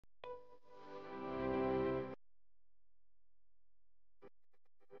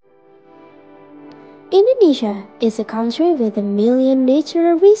Indonesia is a country with a million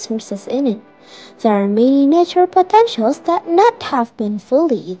natural resources in it. There are many natural potentials that not have been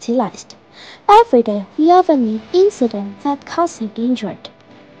fully utilized. Every day we have a new incident that causes injury.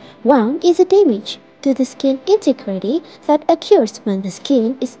 One is a damage to the skin integrity that occurs when the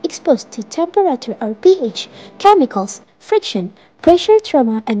skin is exposed to temperature or pH, chemicals, friction, pressure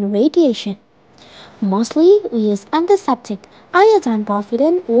trauma, and radiation. Mostly, we use antiseptic,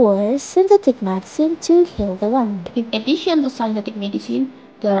 iodine-provident, or synthetic medicine to heal the wound. In addition to synthetic medicine,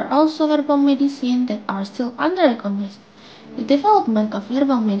 there are also herbal medicine that are still under-recognized. The development of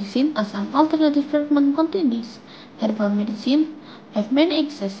herbal medicine as an alternative treatment continues. Herbal medicine have many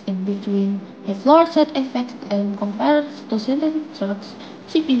excesses in between, have lower side effects, and compared to synthetic drugs,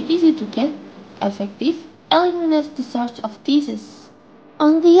 should be easy to get, effective, eliminates the source of disease.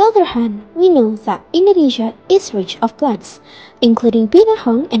 On the other hand, we know that Indonesia is rich of plants, including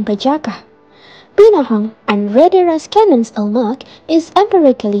binahong and bajaka. Binahong and Radiras cannons ilmak is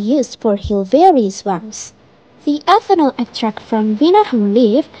empirically used for heal various wounds. The ethanol extract from binahong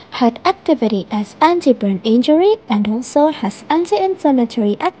leaf had activity as anti-burn injury and also has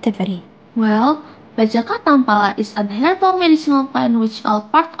anti-inflammatory activity. Well, Bajaka tampala is an herbal medicinal plant which all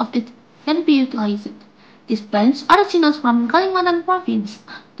parts of it can be utilized. This plant originates from Kalimantan province.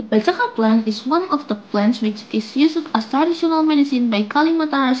 The Bajaka plant is one of the plants which is used as traditional medicine by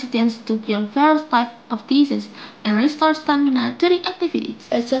Kalimantan residents to cure various types of diseases and restore stamina during activities.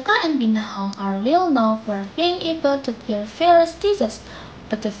 Bajaka and Binahong are well known for being able to cure various diseases,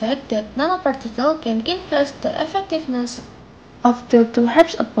 but the fact that nanoparticle can increase the effectiveness of the two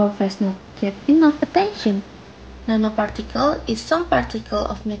herbs above has not get enough attention. Nanoparticle is some particle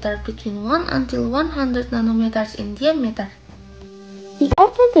of matter between 1 until 100 nanometers in diameter. The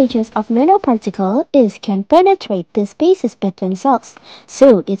advantages of nanoparticle is can penetrate the spaces between cells,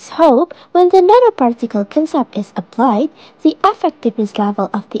 so it's hope when the nanoparticle concept is applied, the effectiveness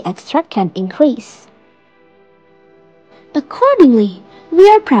level of the extract can increase. Accordingly, we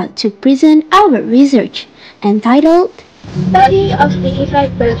are proud to present our research entitled Study of the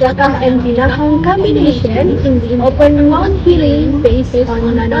effect Bajaka and Binahong combination in the open wound healing based on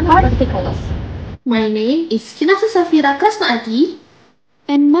nanoparticles. My name is Kinasti Saphira Kresnoadi.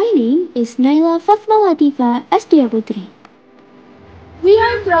 And my name is Nayla Fathma Lathifa Azdyaputri. We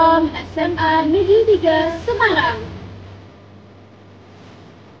are from SMA Negeri 3 Semarang.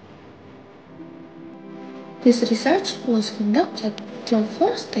 This research was conducted through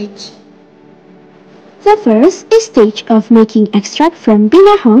four stages. The first is stage of making extract from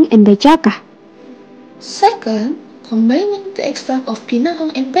binahong and bajaka. Second, combining the extract of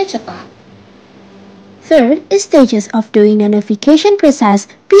binahong and bajaka. Third is stages of doing nanofication process,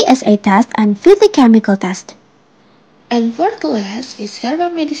 PSA test, and physicochemical test. And fourth last is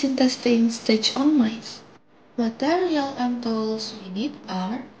herbal medicine testing stage on mice. Material and tools we need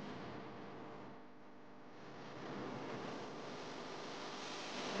are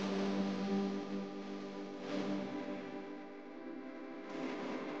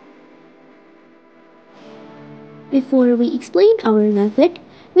Before we explain our method,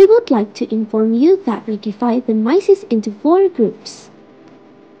 we would like to inform you that we divide the mice into 4 groups.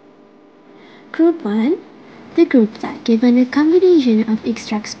 Group 1, the group that given a combination of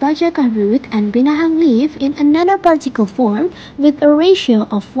extracts bajaka root and binahong leaf in a nanoparticle form with a ratio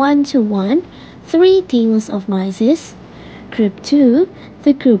of 1:1, 3 tails of mice. Group 2,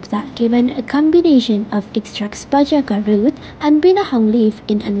 the group that given a combination of extracts bajaka root and binahong leaf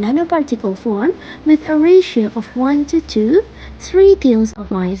in a nanoparticle form with a ratio of 1:2, 3 tails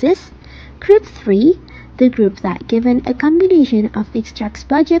of mice. Group 3, the group that given a combination of extracts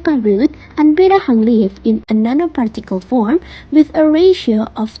bajaka root and binahong leaf in a nanoparticle form with a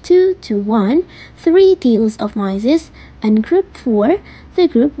ratio of 2:1, 3 tails of mice. And group 4, the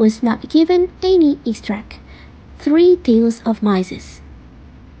group was not given any extract, 3 tails of mice.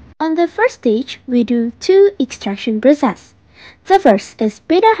 On the first stage, we do 2 extraction processes. The first is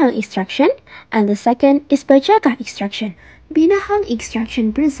binahong extraction and the second is bajaka extraction. Binahong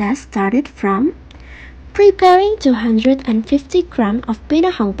extraction process started from preparing 250 gram of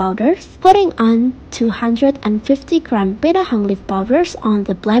binahong powders, putting on 250 gram binahong leaf powders on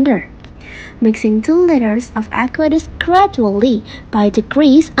the blender, mixing 2 liters of aqueous gradually by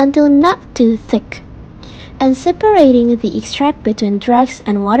degrees until not too thick, and separating the extract between drugs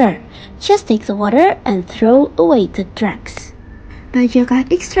and water. Just take the water and throw away the drugs. Bajaka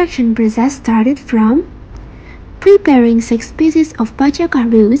extraction process started from preparing 6 pieces of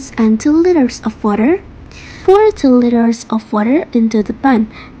bajaka roots and 2 liters of water. Pour 2 liters of water into the pan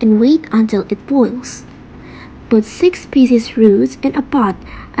and wait until it boils. Put 6 pieces roots in a pot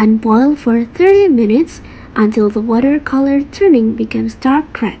and boil for 30 minutes until the watercolor turning becomes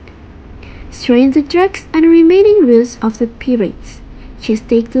dark red. Strain the dregs and remaining roots of the purees. Just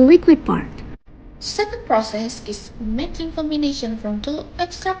take the liquid part. Second process is making combination from two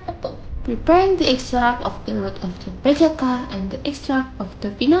extract bottle. Preparing the extract of the root of the bajaka and the extract of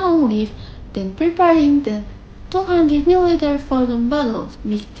the pinahong leaf, then preparing the 200 ml volume bottles,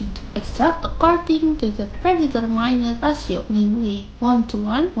 mixing the extract according to the predetermined ratio, namely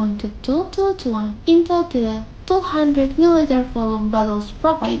 1:1, 1:2, 2:1, into the 200 ml volume bottles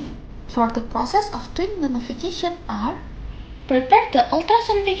provided. For the process of twin nanification are: prepare the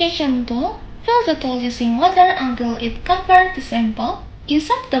ultrasonification tool. Fill the tool using water until it covers the sample.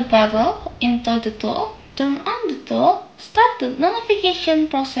 Insert the bottle into the tool. Turn on the tool. Start the nanification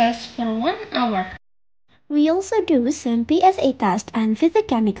process for 1 hour. We also do some PSA tests and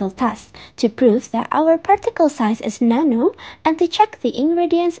physicochemical tests to prove that our particle size is nano and to check the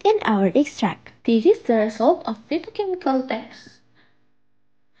ingredients in our extract. This is the result of physicochemical tests.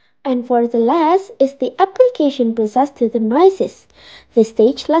 And for the last is the application process to the myces. The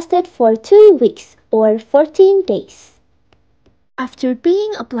stage lasted for 2 weeks or 14 days. After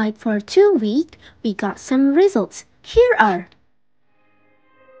being applied for 2 weeks, we got some results. Here are.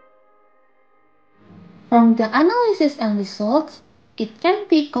 From the analysis and results, it can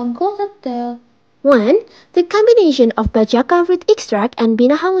be concluded that 1. The combination of bajaka root extract and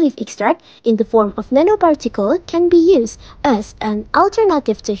binahang leaf extract in the form of nanoparticle can be used as an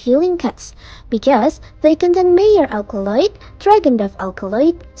alternative to healing cuts because they contain Mayer alkaloid, Dragonduff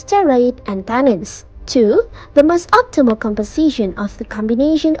alkaloid, steroid, and tannins. 2. The most optimal composition of the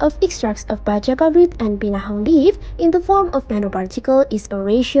combination of extracts of bajaka root and binahang leaf in the form of nanoparticle is a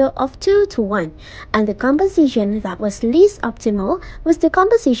ratio of 2:1, and the composition that was least optimal was the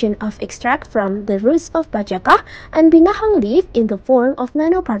composition of extract from the roots of bajaka and binahang leaf in the form of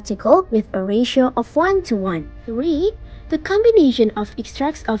nanoparticle with a ratio of 1:1. 3. The combination of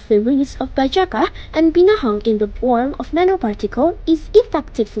extracts of the roots of bajaka and binahang in the form of nanoparticle is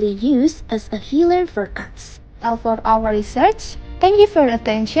effectively used as a healer for cuts. all for our research. Thank you for your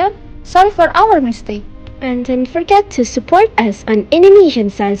attention. Sorry for our mistake. And don't forget to support us on Indonesian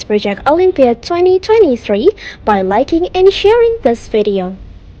Science Project Olympiad 2023 by liking and sharing this video.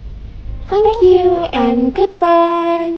 Thank you and goodbye.